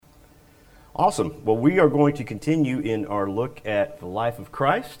Awesome. Well, we are going to continue in our look at the life of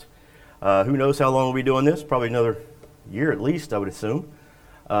Christ. Who knows how long we'll be doing this? Probably another year at least, I would assume.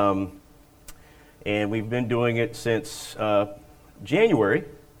 And we've been doing it since January,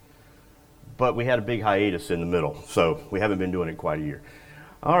 but we had a big hiatus in the middle, so we haven't been doing it quite a year.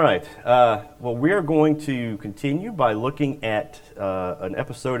 All right. Well, we are going to continue by looking at an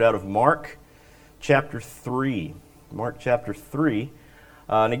episode out of Mark chapter 3. Mark chapter 3.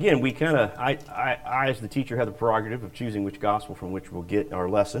 And again, we kind of, I as the teacher have the prerogative of choosing which gospel from which we'll get our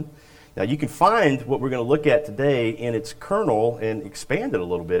lesson. Now you can find what we're going to look at today in its kernel and expand it a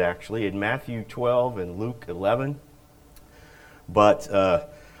little bit actually in Matthew 12 and Luke 11. But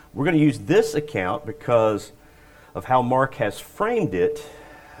we're going to use this account because of how Mark has framed it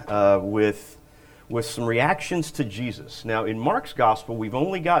with some reactions to Jesus. Now in Mark's gospel, we've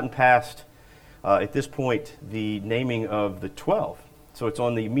only gotten past, at this point, the naming of the 12. So it's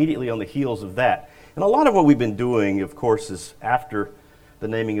immediately on the heels of that. And a lot of what we've been doing, of course, is after the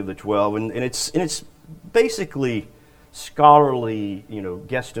naming of the 12. And it's basically scholarly,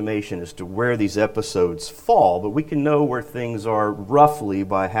 guesstimation as to where these episodes fall. But we can know where things are roughly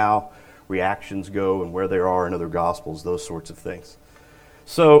by how reactions go and where they are in other gospels, those sorts of things.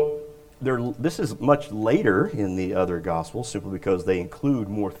 So this is much later in the other gospels simply because they include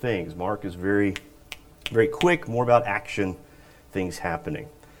more things. Mark is very, very quick, more about action, things happening.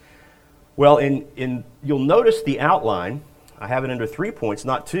 Well, you'll notice the outline. I have it under 3 points,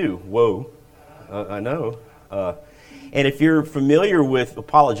 not 2. Whoa, I know. And if you're familiar with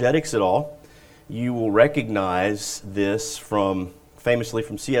apologetics at all, you will recognize this famously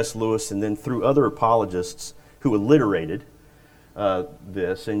from C.S. Lewis and then through other apologists who alliterated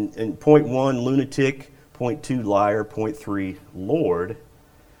this. And point 1, lunatic, point 2, liar, point 3, Lord,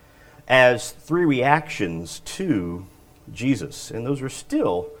 as 3 reactions to Jesus. And those are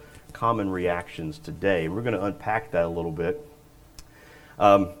still common reactions today. We're going to unpack that a little bit.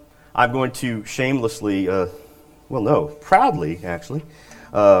 I'm going to shamelessly, proudly actually,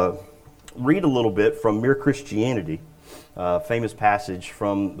 read a little bit from Mere Christianity, a famous passage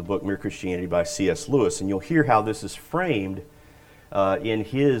from the book Mere Christianity by C.S. Lewis. And you'll hear how this is framed in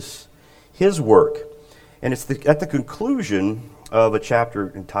his work. And it's at the conclusion of a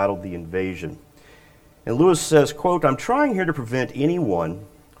chapter entitled The Invasion. And Lewis says, quote, "I'm trying here to prevent anyone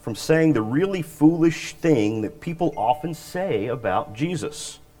from saying the really foolish thing that people often say about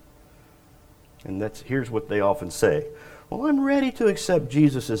Jesus." And here's what they often say. "Well, I'm ready to accept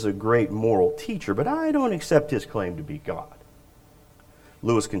Jesus as a great moral teacher, but I don't accept his claim to be God."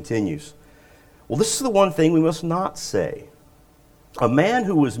 Lewis continues, "Well, this is the one thing we must not say. A man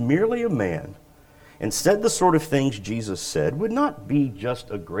who was merely a man and said the sort of things Jesus said would not be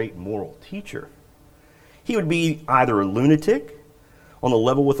just a great moral teacher. He would be either a lunatic, on the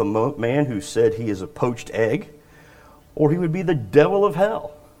level with a man who said he is a poached egg, or he would be the devil of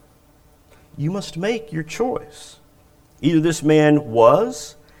hell. You must make your choice. Either this man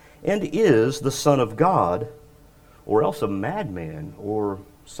was and is the Son of God, or else a madman, or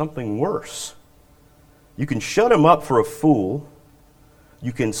something worse. You can shut him up for a fool,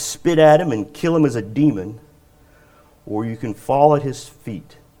 you can spit at him and kill him as a demon, or you can fall at his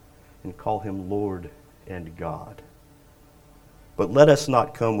feet and call him Lord and God. But let us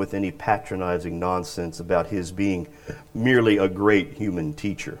not come with any patronizing nonsense about his being merely a great human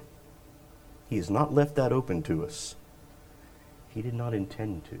teacher. He has not left that open to us. He did not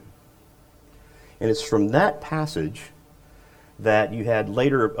intend to." And it's from that passage that you had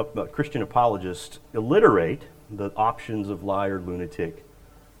later a Christian apologist alliterate the options of liar, lunatic,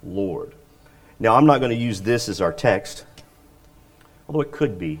 Lord. Now, I'm not going to use this as our text, although it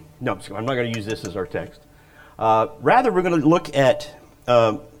could be. No, I'm not going to use this as our text. Rather, we're going to look at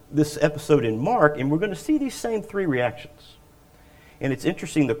this episode in Mark, and we're going to see these same 3 reactions. And it's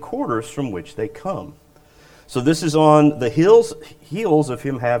interesting the quarters from which they come. So this is on the heels of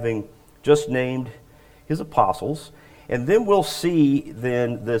him having just named his apostles, and then we'll see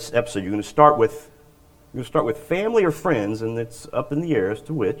this episode. You're going to start with family or friends, and it's up in the air as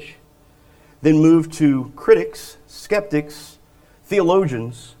to which. Then move to critics, skeptics,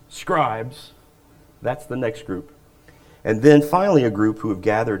 theologians, scribes. That's the next group. And then finally a group who have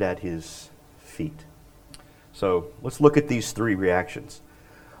gathered at his feet. So let's look at these 3 reactions.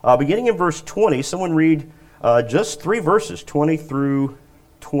 Beginning in verse 20, someone read just 3 verses, 20 through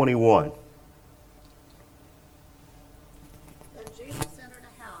 21. Then Jesus entered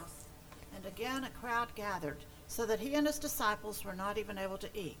a house, and again a crowd gathered, so that he and his disciples were not even able to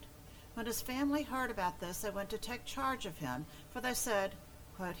eat. When his family heard about this, they went to take charge of him, for they said,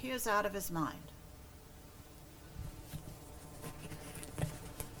 quote, "He is out of his mind."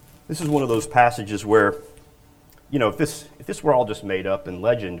 This is one of those passages where, if this were all just made up and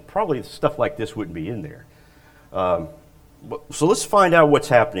legend, probably stuff like this wouldn't be in there. So let's find out what's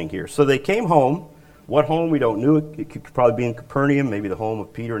happening here. So they came home. What home? We don't know. It could probably be in Capernaum, maybe the home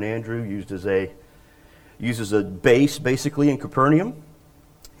of Peter and Andrew, used as a base, basically, in Capernaum.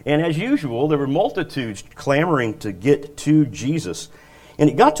 And as usual, there were multitudes clamoring to get to Jesus. And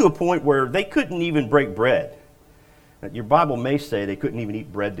it got to a point where they couldn't even break bread. Your Bible may say they couldn't even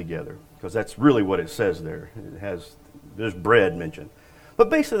eat bread together, because that's really what it says there. There's bread mentioned.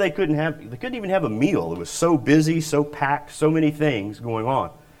 But basically they couldn't even have a meal. It was so busy, so packed, so many things going on.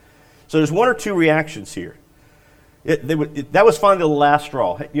 So there's one or two reactions here. That was finally the last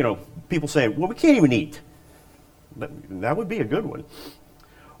straw. People saying, well, we can't even eat. That would be a good one.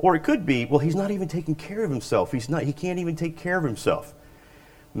 Or it could be, well, he's not even taking care of himself. He can't even take care of himself.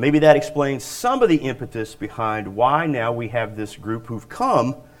 Maybe that explains some of the impetus behind why now we have this group who've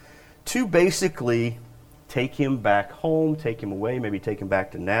come to basically take him back home, take him away, maybe take him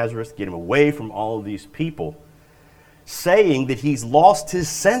back to Nazareth, get him away from all of these people, saying that he's lost his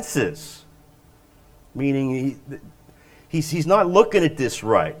senses, meaning he's not looking at this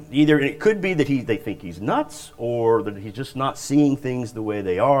right. Either it could be that they think he's nuts, or that he's just not seeing things the way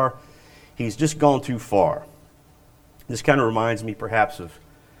they are. He's just gone too far. This kind of reminds me perhaps of,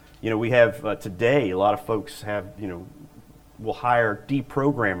 we have today, a lot of folks will hire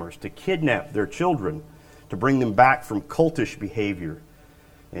deprogrammers to kidnap their children, to bring them back from cultish behavior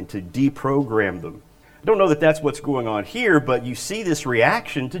and to deprogram them. I don't know that that's what's going on here, but you see this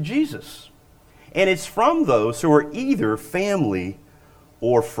reaction to Jesus. And it's from those who are either family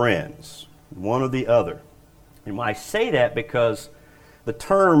or friends, one or the other. And I say that because the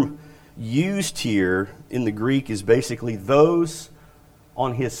term used here in the Greek is basically those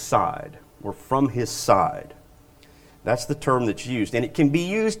on his side or from his side. That's the term that's used. And it can be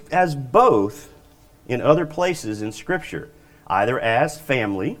used as both in other places in Scripture, either as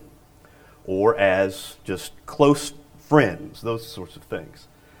family or as just close friends, those sorts of things.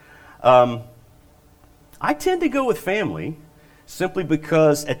 I tend to go with family simply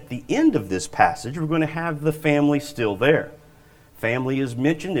because at the end of this passage, we're going to have the family still there. Family is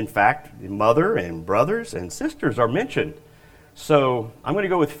mentioned. In fact, mother and brothers and sisters are mentioned. So I'm going to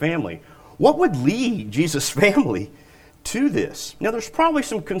go with family. What would lead Jesus' family to this? Now, there's probably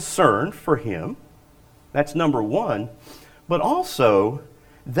some concern for him. That's number one. But also,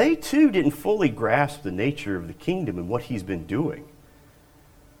 they too didn't fully grasp the nature of the kingdom and what he's been doing.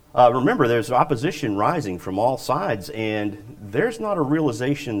 Remember, there's opposition rising from all sides, and there's not a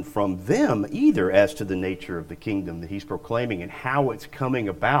realization from them either as to the nature of the kingdom that he's proclaiming and how it's coming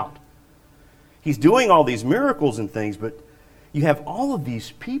about. He's doing all these miracles and things, but you have all of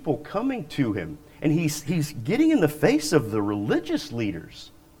these people coming to him, and he's getting in the face of the religious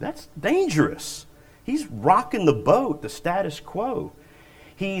leaders. That's dangerous. He's rocking the boat, the status quo.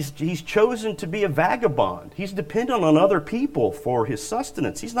 He's chosen to be a vagabond. He's dependent on other people for his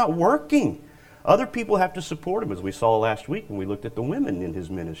sustenance. He's not working. Other people have to support him, as we saw last week when we looked at the women in his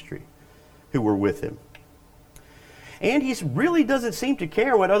ministry who were with him. And he really doesn't seem to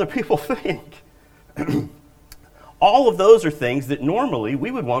care what other people think. All of those are things that normally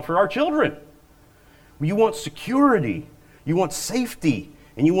we would want for our children. You want security, you want safety,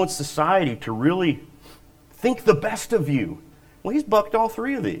 and you want society to really think the best of you. Well, he's bucked all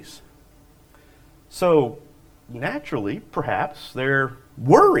three of these. So, naturally, perhaps, they're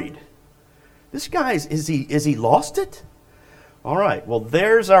worried. This guy, is he lost it? All right, well,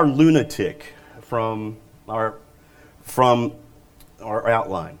 there's our lunatic from our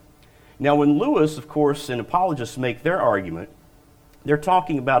outline. Now, when Lewis, of course, and apologists make their argument, they're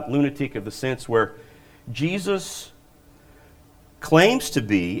talking about lunatic of the sense where Jesus claims to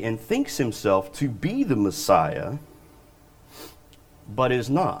be and thinks himself to be the Messiah, but is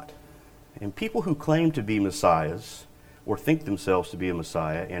not. And people who claim to be messiahs or think themselves to be a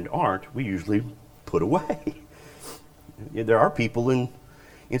messiah and aren't, we usually put away. There are people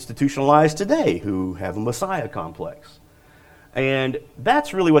institutionalized today who have a messiah complex. And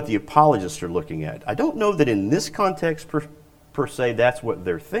that's really what the apologists are looking at. I don't know that in this context per se that's what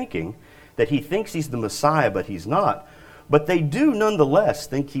they're thinking, that he thinks he's the Messiah but he's not. But they do nonetheless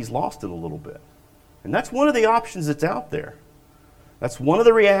think he's lost it a little bit. And that's one of the options that's out there. That's one of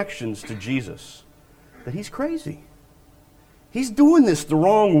the reactions to Jesus, that he's crazy. He's doing this the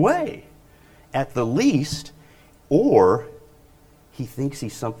wrong way, at the least, or he thinks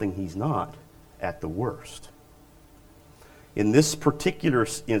he's something he's not, at the worst. In this particular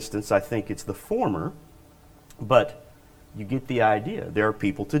instance, I think it's the former, but you get the idea. There are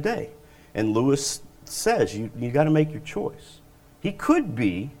people today. And Lewis says you got to make your choice. He could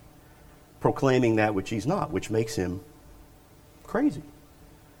be proclaiming that which he's not, which makes him crazy,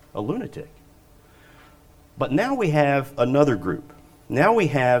 a lunatic. But now we have another group. Now we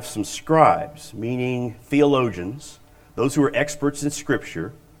have some scribes, meaning theologians, those who are experts in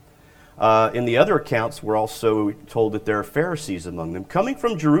Scripture. In the other accounts, we're also told that there are Pharisees among them, coming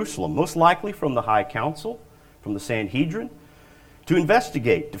from Jerusalem, most likely from the High Council, from the Sanhedrin, to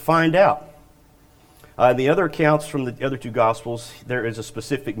investigate, to find out. In the other accounts from the other two Gospels, there is a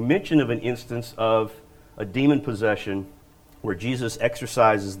specific mention of an instance of a demon possession where Jesus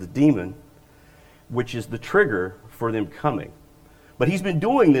exorcises the demon, which is the trigger for them coming. But he's been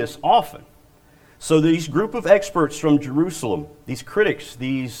doing this often. So these group of experts from Jerusalem, these critics,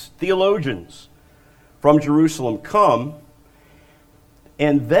 these theologians from Jerusalem come,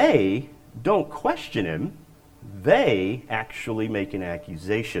 and they don't question him. They actually make an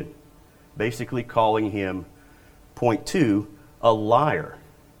accusation, basically calling him, point two, a liar.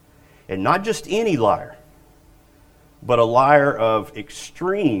 And not just any liar, but a liar of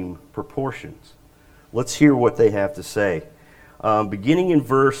extreme proportions. Let's hear what they have to say. Beginning in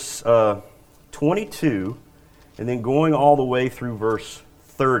verse 22, and then going all the way through verse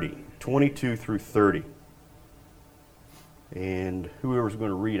 30, 22 through 30. And whoever's going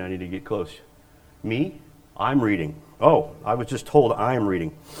to read, I need to get close. Me? I'm reading. Oh, I was just told I am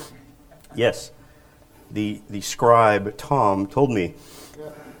reading. Yes, the scribe, Tom, told me.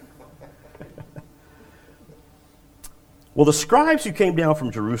 Well, the scribes who came down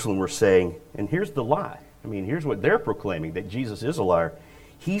from Jerusalem were saying, and here's the lie. I mean, here's what they're proclaiming, that Jesus is a liar.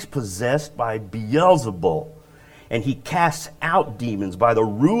 He's possessed by Beelzebul, and he casts out demons by the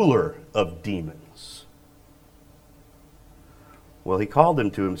ruler of demons. Well, he called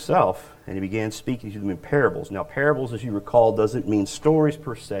them to himself, and he began speaking to them in parables. Now, parables, as you recall, doesn't mean stories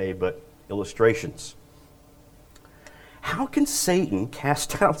per se, but illustrations. How can Satan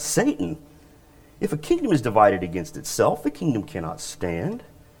cast out Satan? If a kingdom is divided against itself, the kingdom cannot stand.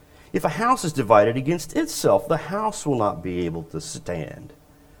 If a house is divided against itself, the house will not be able to stand.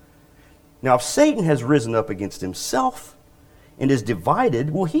 Now, if Satan has risen up against himself and is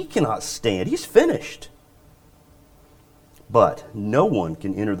divided, well, he cannot stand. He's finished. But no one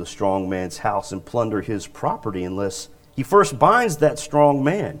can enter the strong man's house and plunder his property unless he first binds that strong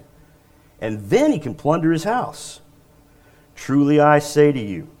man, and then he can plunder his house. Truly I say to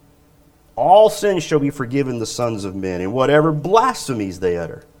you, all sins shall be forgiven the sons of men, and whatever blasphemies they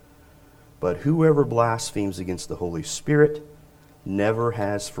utter. But whoever blasphemes against the Holy Spirit never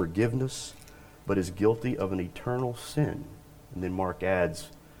has forgiveness, but is guilty of an eternal sin. And then Mark adds,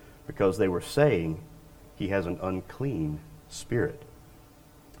 because they were saying he has an unclean spirit.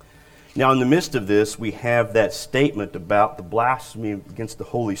 Now, in the midst of this, we have that statement about the blasphemy against the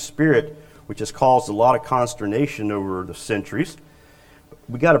Holy Spirit, which has caused a lot of consternation over the centuries.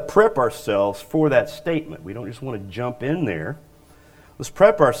 We got to prep ourselves for that statement. We don't just want to jump in there. Let's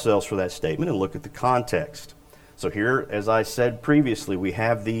prep ourselves for that statement and look at the context. So here, as I said previously, we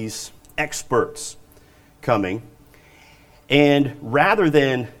have these experts coming, and rather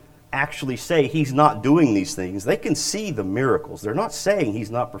than actually say he's not doing these things, they can see the miracles. They're not saying he's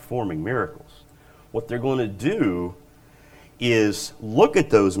not performing miracles. What they're going to do is look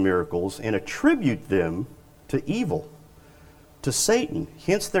at those miracles and attribute them to evil, to Satan.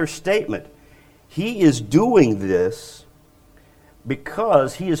 Hence their statement, he is doing this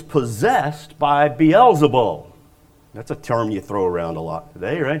because he is possessed by Beelzebul. That's a term you throw around a lot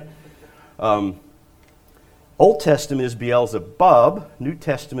today, right? Old Testament is Beelzebub, New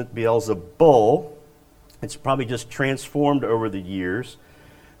Testament Beelzebul. It's probably just transformed over the years.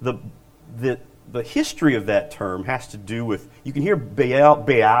 The history of that term has to do with, you can hear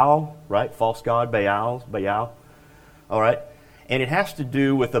Baal, right? False god, Baal. All right? And it has to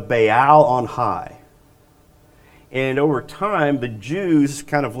do with a Baal on high. And over time, the Jews,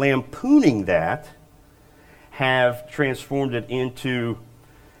 kind of lampooning that, have transformed it into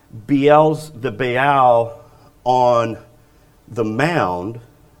the Baal on the mound,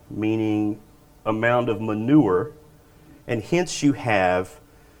 meaning a mound of manure, and hence you have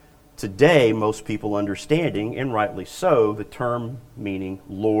today most people understanding, and rightly so, the term meaning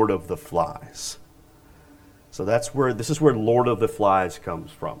Lord of the Flies. So this is where Lord of the Flies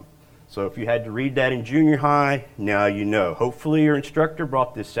comes from. So if you had to read that in junior high, now you know. Hopefully your instructor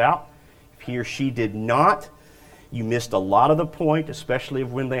brought this out. If he or she did not, you missed a lot of the point, especially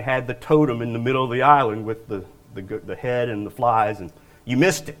when they had the totem in the middle of the island with the head and the flies, and you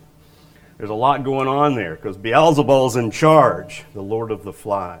missed it. There's a lot going on there because Beelzebul's in charge, the Lord of the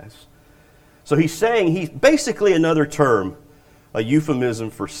Flies. So he's saying he's basically another term, a euphemism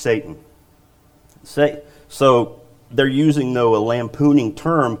for Satan. So they're using, though, a lampooning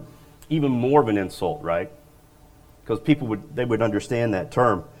term. even more of an insult, right? Because they would understand that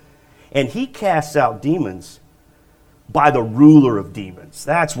term. And he casts out demons by the ruler of demons.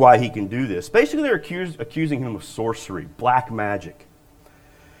 That's why he can do this. Basically, they're accusing him of sorcery, black magic.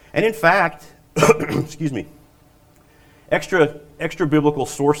 And in fact, excuse me, extra biblical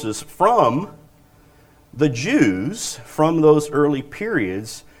sources from the Jews from those early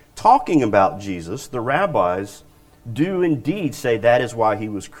periods talking about Jesus, the rabbis do indeed say that is why he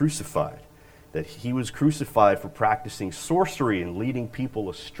was crucified. That he was crucified for practicing sorcery and leading people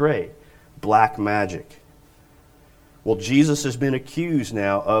astray, black magic. Well, Jesus has been accused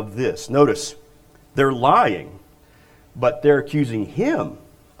now of this. Notice, they're lying, but they're accusing him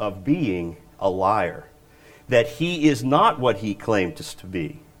of being a liar. That he is not what he claimed to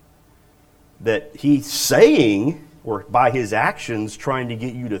be. That he's saying, or by his actions, trying to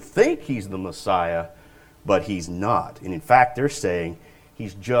get you to think he's the Messiah, but he's not. And in fact, they're saying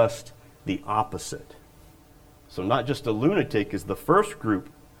he's just the opposite. So not just a lunatic, as the first group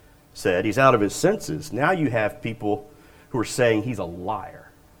said, he's out of his senses. Now you have people who are saying he's a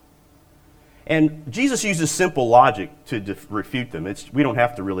liar. And Jesus uses simple logic to refute them. We don't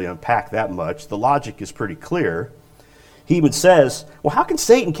have to really unpack that much. The logic is pretty clear. He even says, well, how can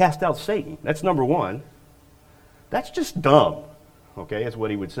Satan cast out Satan? That's number one. That's just dumb, okay, is what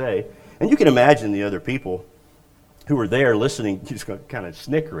he would say. And you can imagine the other people who were there listening, just kind of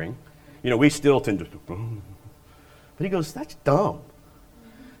snickering. You know, we still tend to, but he goes, that's dumb.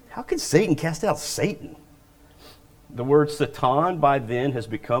 How can Satan cast out Satan? The word Satan by then has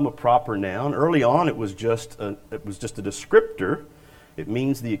become a proper noun. Early on, it was just a descriptor. It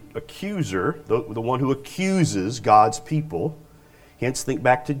means the accuser, the one who accuses God's people. Hence, think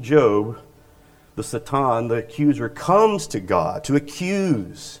back to Job. The Satan, the accuser, comes to God to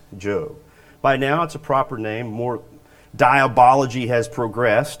accuse Job. By now, it's a proper name. More diabology has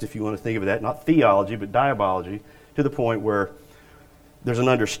progressed, if you want to think of that. Not theology, but diabology, to the point where there's an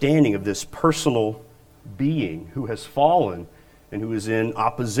understanding of this personal being who has fallen and who is in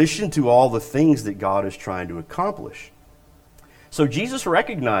opposition to all the things that God is trying to accomplish. So Jesus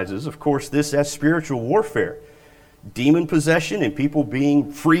recognizes, of course, this as spiritual warfare. Demon possession and people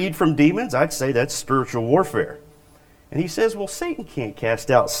being freed from demons, I'd say that's spiritual warfare. And he says, well, Satan can't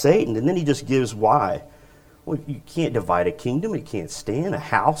cast out Satan. And then he just gives why. Well, you can't divide a kingdom. It can't stand. A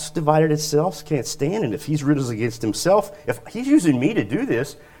house divided itself can't stand. And if he's risen against himself, if he's using me to do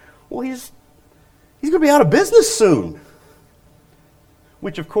this, well, he's going to be out of business soon.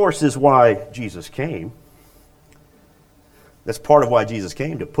 Which, of course, is why Jesus came. That's part of why Jesus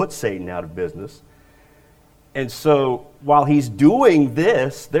came, to put Satan out of business. And so while he's doing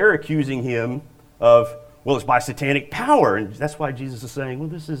this, they're accusing him of, well, it's by satanic power. And that's why Jesus is saying, well,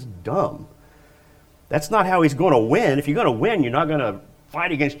 this is dumb. That's not how he's going to win. If you're going to win, you're not going to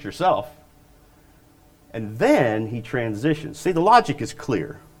fight against yourself. And then he transitions. See, the logic is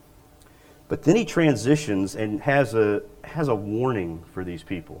clear. But then he transitions and has a warning for these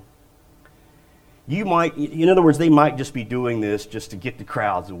people. You might, in other words, they might just be doing this just to get the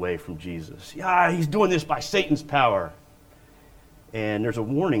crowds away from Jesus. Yeah, he's doing this by Satan's power. And there's a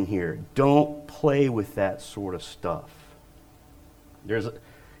warning here. Don't play with that sort of stuff.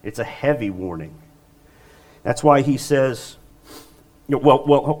 It's a heavy warning. That's why he says,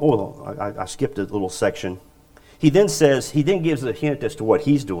 hold on, I skipped a little section. He then gives a hint as to what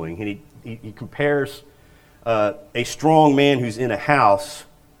he's doing. And he compares a strong man who's in a house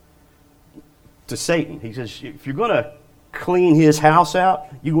to Satan. He says, if you're going to clean his house out,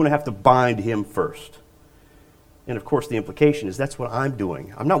 you're going to have to bind him first. And of course, the implication is that's what I'm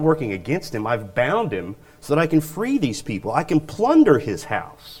doing. I'm not working against him. I've bound him so that I can free these people. I can plunder his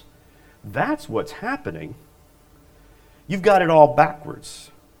house. That's what's happening. You've got it all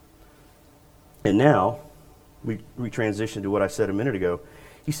backwards. And now, we transition to what I said a minute ago.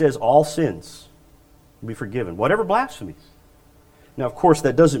 He says all sins will be forgiven, whatever blasphemies. Now, of course,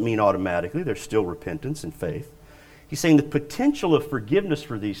 that doesn't mean automatically. There's still repentance and faith. He's saying the potential of forgiveness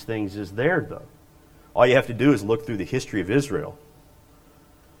for these things is there, though. All you have to do is look through the history of Israel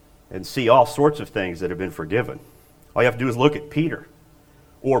and see all sorts of things that have been forgiven. All you have to do is look at Peter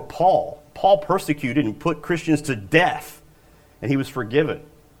or Paul. Paul persecuted and put Christians to death, and he was forgiven.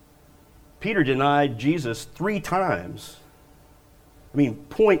 Peter denied Jesus 3 times. I mean,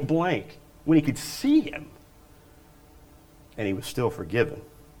 point blank, when he could see him. And he was still forgiven.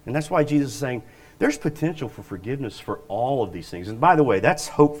 And that's why Jesus is saying there's potential for forgiveness for all of these things. And by the way, that's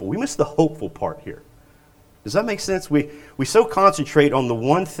hopeful. We miss the hopeful part here. Does that make sense? We so concentrate on the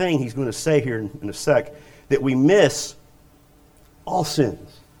one thing he's going to say here in a sec that we miss all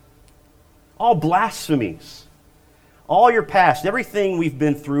sins, all blasphemies, All your past, everything we've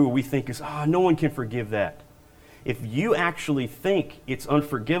been through, we think is, no one can forgive that. If you actually think it's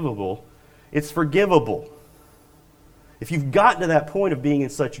unforgivable, it's forgivable. If you've gotten to that point of being in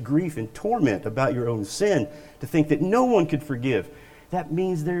such grief and torment about your own sin, to think that no one could forgive, that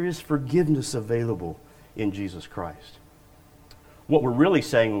means there is forgiveness available in Jesus Christ. What we're really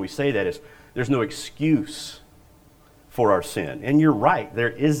saying when we say that is there's no excuse for our sin. And you're right, there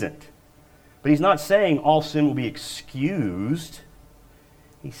isn't. But he's not saying all sin will be excused.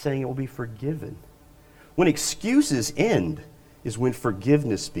 He's saying it will be forgiven. When excuses end is when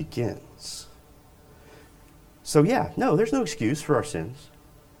forgiveness begins. So there's no excuse for our sins,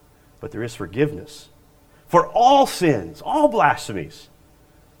 but there is forgiveness for all sins, all blasphemies,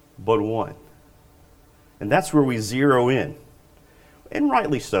 but one. And that's where we zero in. And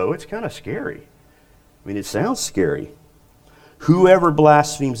rightly so, it's kind of scary. I mean, it sounds scary. Whoever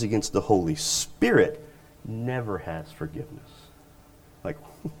blasphemes against the Holy Spirit never has forgiveness. Like,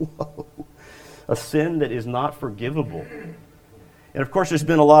 whoa. A sin that is not forgivable. And of course, there's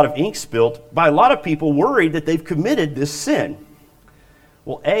been a lot of ink spilt by a lot of people worried that they've committed this sin.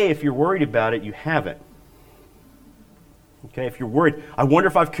 Well, if you're worried about it, you haven't. Okay, if you're worried, I wonder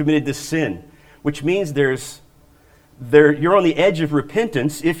if I've committed this sin, which means you're on the edge of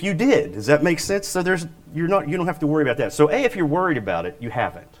repentance if you did. Does that make sense? So you don't have to worry about that. So if you're worried about it, you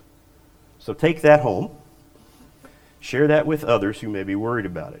haven't. So take that home. Share that with others who may be worried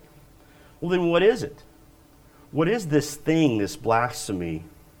about it. Well, then what is it? What is this thing, this blasphemy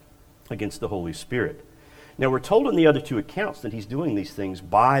against the Holy Spirit? Now, we're told in the other two accounts that he's doing these things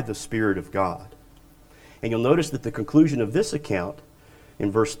by the Spirit of God. And you'll notice that the conclusion of this account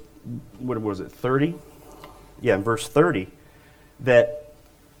in verse, 30? Yeah, in verse 30, that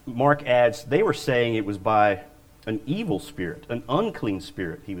Mark adds, they were saying it was by an evil spirit, an unclean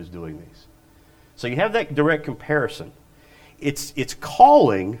spirit he was doing these. So you have that direct comparison. It's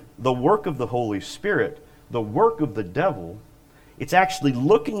calling the work of the Holy Spirit the work of the devil. It's actually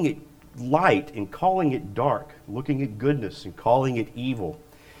looking at light and calling it dark, looking at goodness and calling it evil.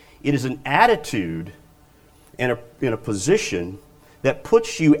 It is an attitude and in a position that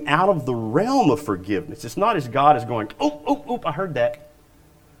puts you out of the realm of forgiveness. It's not as God is going, I heard that.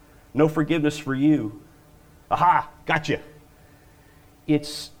 No forgiveness for you. Aha, gotcha.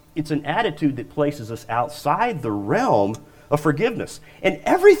 It's an attitude that places us outside the realm of forgiveness. And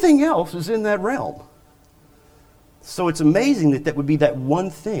everything else is in that realm. So it's amazing that would be that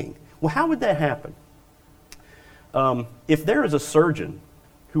one thing. Well, how would that happen? If there is a surgeon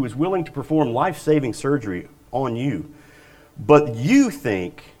who is willing to perform life-saving surgery on you, but you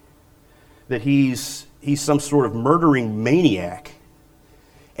think that he's some sort of murdering maniac,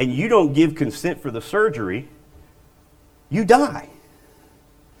 and you don't give consent for the surgery, you die.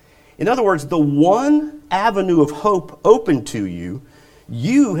 In other words, the one avenue of hope open to you,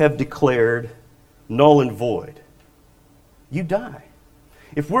 you have declared null and void. You die.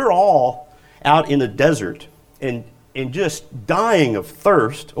 If we're all out in the desert and just dying of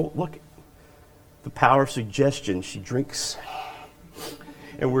thirst, look, the power of suggestion, she drinks,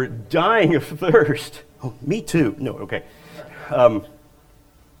 and we're dying of thirst. Oh, me too. No, okay.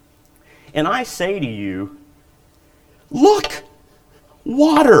 And I say to you, look,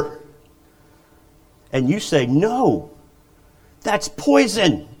 water. And you say, no, that's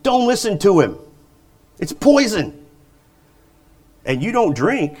poison. Don't listen to him. It's poison. And you don't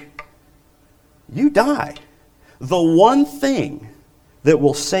drink, you die. The one thing that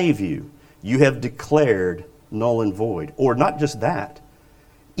will save you, you have declared null and void. Or not just that,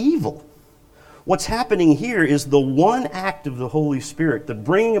 evil. What's happening here is the one act of the Holy Spirit, the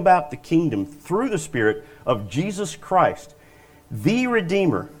bringing about the kingdom through the Spirit of Jesus Christ, the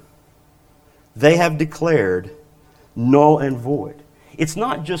Redeemer. They have declared null and void. It's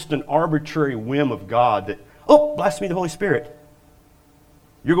not just an arbitrary whim of God that, blasphemy the Holy Spirit.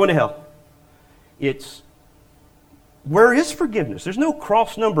 You're going to hell. It's, where is forgiveness? There's no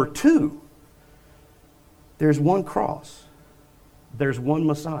cross number 2. There's one cross. There's one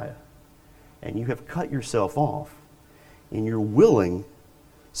Messiah. And you have cut yourself off in your willing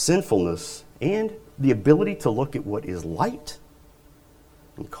sinfulness and the ability to look at what is light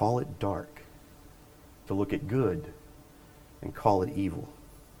and call it dark, to look at good and call it evil.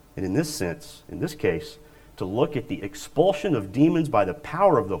 And in this sense, in this case, to look at the expulsion of demons by the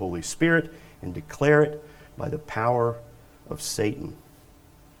power of the Holy Spirit and declare it by the power of Satan.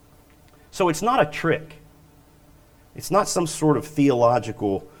 So it's not a trick. It's not some sort of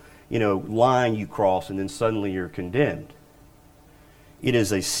theological, line you cross and then suddenly you're condemned. It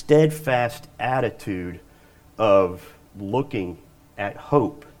is a steadfast attitude of looking at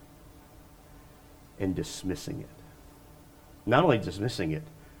hope and dismissing it. not only dismissing it,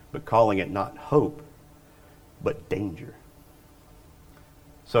 but calling it not hope, but danger.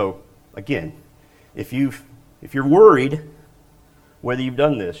 So, again, if you're worried whether you've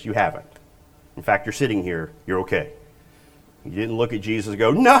done this, you haven't. In fact, you're sitting here, you're okay. You didn't look at Jesus and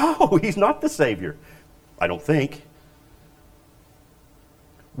go, no, he's not the Savior. I don't think.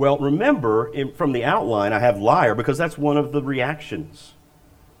 Well, remember, from the outline, I have liar because that's one of the reactions.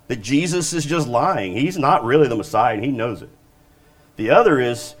 That Jesus is just lying. He's not really the Messiah, and he knows it. The other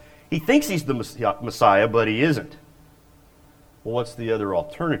is, he thinks he's the Messiah, but he isn't. Well, what's the other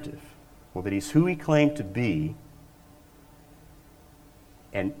alternative? Well, that he's who he claimed to be,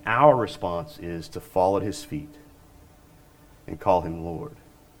 and our response is to fall at his feet and call him Lord.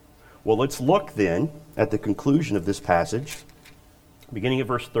 Well, let's look then at the conclusion of this passage, beginning at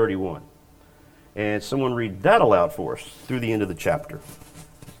verse 31. And someone read that aloud for us through the end of the chapter.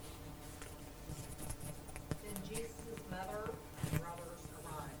 Then Jesus' mother and brothers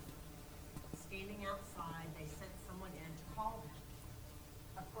arrived. Standing outside, they sent someone in to call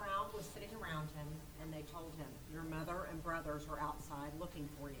him. A crowd was sitting around him, and they told him, "Your mother and brothers are outside looking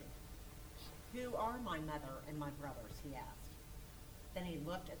for you." "Who are my mother and my brothers?" he asked. Then he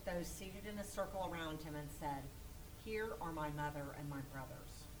looked at those seated in a circle around him and said, "Here are my mother and my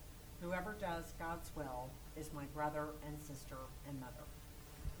brothers. Whoever does God's will is my brother and sister and mother."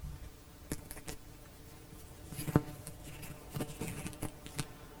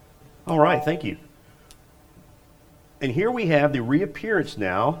 All right, thank you. And here we have the reappearance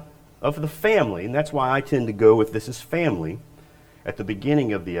now of the family, and that's why I tend to go with this as family at the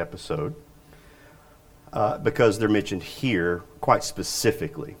beginning of the episode, because they're mentioned here quite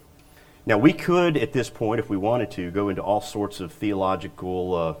specifically. Now, we could, at this point, if we wanted to, go into all sorts of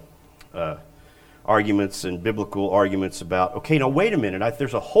theological arguments and biblical arguments about, okay, now wait a minute,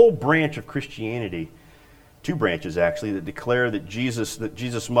 there's a whole branch of Christianity, 2 branches actually, that declare that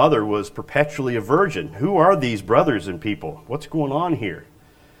Jesus' mother was perpetually a virgin. Who are these brothers and people? What's going on here?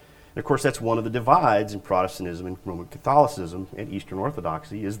 And of course, that's one of the divides in Protestantism and Roman Catholicism and Eastern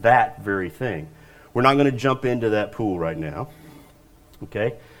Orthodoxy, is that very thing. We're not going to jump into that pool right now,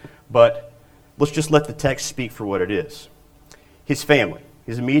 okay? But let's just let the text speak for what it is. His family,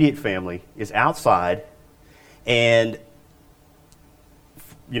 his immediate family, is outside, and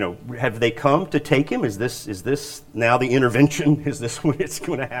have they come to take him? Is this now the intervention? Is this when it's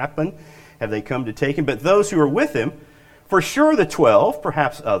going to happen? Have they come to take him? But those who are with him, for sure the 12,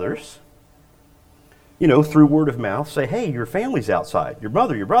 perhaps others, through word of mouth, say, hey, your family's outside. Your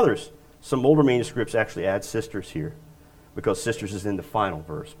mother, your brothers. Some older manuscripts actually add sisters here, because sisters is in the final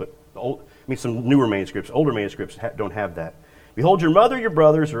verse. But some newer manuscripts, older manuscripts don't have that. Behold, your mother, your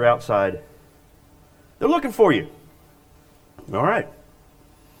brothers are outside. They're looking for you. All right.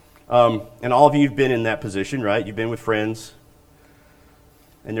 And all of you have been in that position, right? You've been with friends.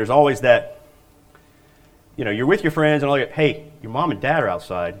 And there's always that, you're with your friends and all that, hey, your mom and dad are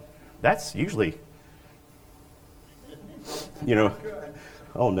outside. That's usually,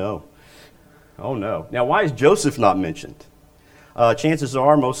 oh no. Oh no. Now, why is Joseph not mentioned? Chances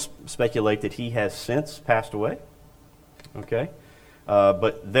are, most speculate that he has since passed away. Okay?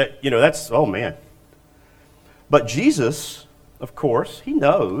 But that's, oh man. But Jesus, of course, he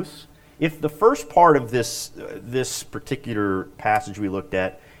knows if the first part of this particular passage we looked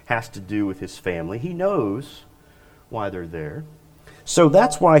at has to do with his family, he knows why they're there. So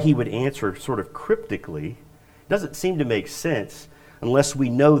that's why he would answer sort of cryptically. Doesn't seem to make sense unless we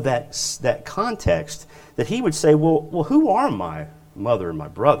know that context, that he would say, well, who are my mother and my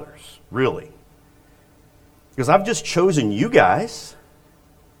brothers, really? Because I've just chosen you guys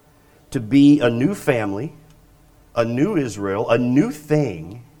to be a new family, a new Israel, a new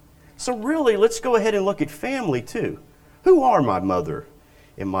thing. So really, let's go ahead and look at family too. Who are my mother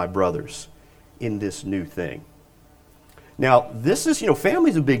and my brothers in this new thing? Now, this is,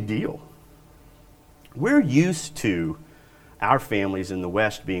 family's a big deal. We're used to our families in the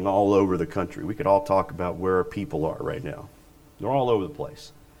West being all over the country. We could all talk about where our people are right now. They're all over the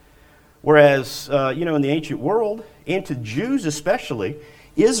place. Whereas, in the ancient world, and to Jews especially,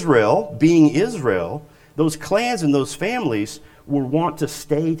 Israel, being Israel, those clans and those families would want to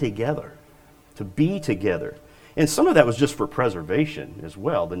stay together, to be together. And some of that was just for preservation as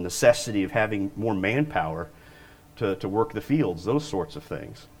well, the necessity of having more manpower to work the fields, those sorts of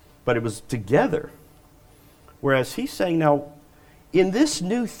things. But it was together. Whereas he's saying, now, in this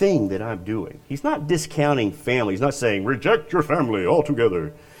new thing that I'm doing, he's not discounting family. He's not saying, reject your family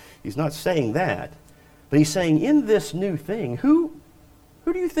altogether. He's not saying that. But he's saying, in this new thing, who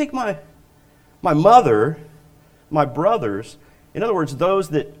do you think my mother, my brothers, in other words, those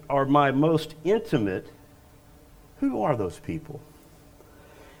that are my most intimate, Who are those people?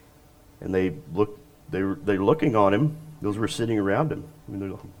 And they're looking on him. Those were sitting around him. I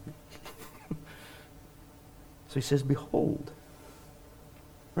mean, so he says, behold.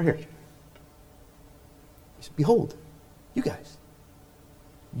 Right here. He said, behold, you guys.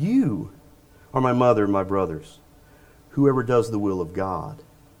 You are my mother and my brothers. Whoever does the will of God.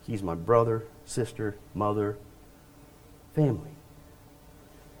 He's my brother, sister, mother, family.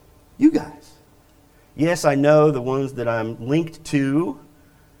 You guys. Yes, I know the ones that I'm linked to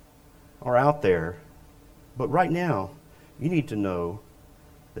are out there. But right now, you need to know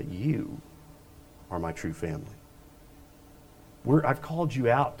that you are my true family. I've called you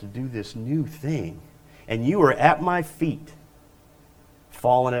out to do this new thing. And you are at my feet,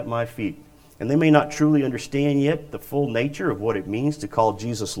 fallen at my feet. And they may not truly understand yet the full nature of what it means to call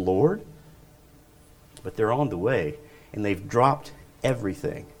Jesus Lord. But they're on the way. And they've dropped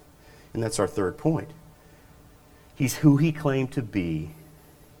everything. And that's our third point. He's who he claimed to be.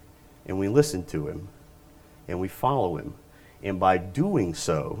 And we listen to him. And we follow him. And by doing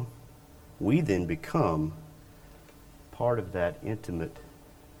so, we then become part of that intimate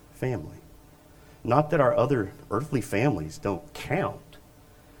family. Not that our other earthly families don't count,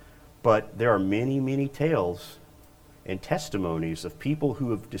 but there are many, many tales and testimonies of people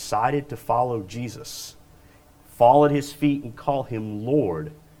who have decided to follow Jesus, fall at his feet and call him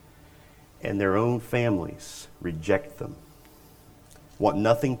Lord, and their own families reject them, want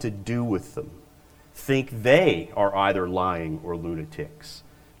nothing to do with them, think they are either lying or lunatics.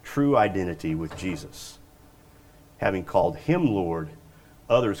 True identity with Jesus. Having called him Lord,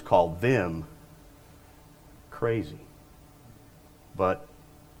 others called them crazy. But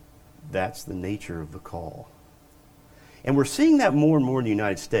that's the nature of the call. And we're seeing that more and more in the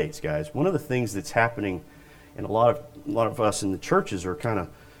United States, guys. One of the things that's happening, and a lot of us in the churches are kind of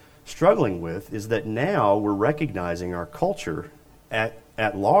struggling with, is that now we're recognizing our culture at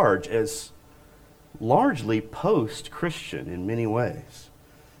large as largely post-Christian in many ways.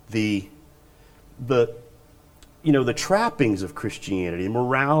 The trappings of Christianity, the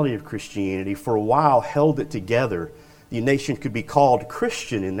morality of Christianity, for a while held it together. The nation could be called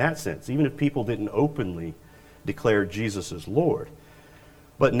Christian in that sense, even if people didn't openly declare Jesus as Lord.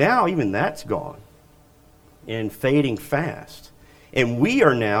 But now even that's gone and fading fast. And we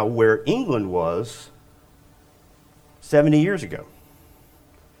are now where England was 70 years ago.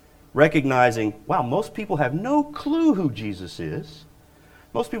 Recognizing, wow, most people have no clue who Jesus is.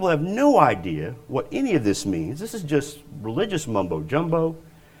 Most people have no idea what any of this means. This is just religious mumbo-jumbo.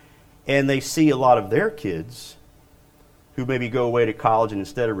 And they see a lot of their kids who maybe go away to college and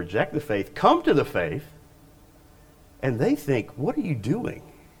instead of reject the faith, come to the faith, and they think, what are you doing?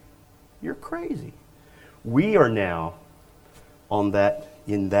 You're crazy. We are now in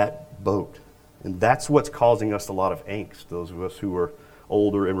that boat. And that's what's causing us a lot of angst, those of us who are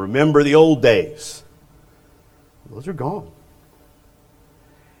older and remember the old days. Those are gone.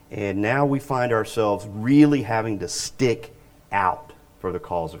 And now we find ourselves really having to stick out for the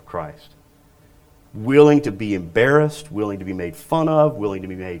cause of Christ. Willing to be embarrassed, willing to be made fun of, willing to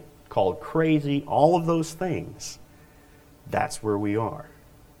be called crazy, all of those things. That's where we are.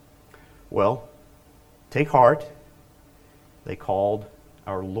 Well, take heart. They called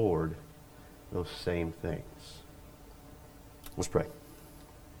our Lord those same things. Let's pray.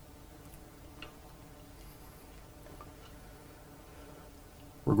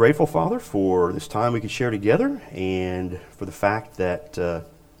 We're grateful, Father, for this time we can share together and for the fact that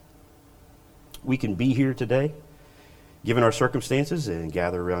we can be here today, given our circumstances, and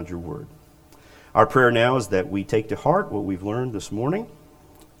gather around your word. Our prayer now is that we take to heart what we've learned this morning,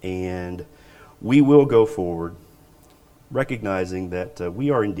 and we will go forward recognizing that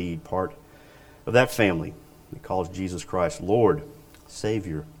we are indeed part of that family that calls Jesus Christ Lord,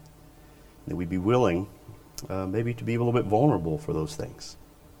 Savior, that we be willing maybe to be a little bit vulnerable for those things.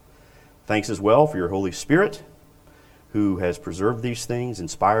 Thanks as well for your Holy Spirit, who has preserved these things,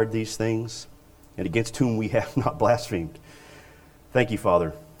 inspired these things, and against whom we have not blasphemed. Thank you,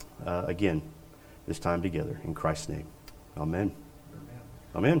 Father, again, this time together. In Christ's name, amen.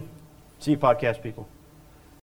 Amen. See you, podcast people.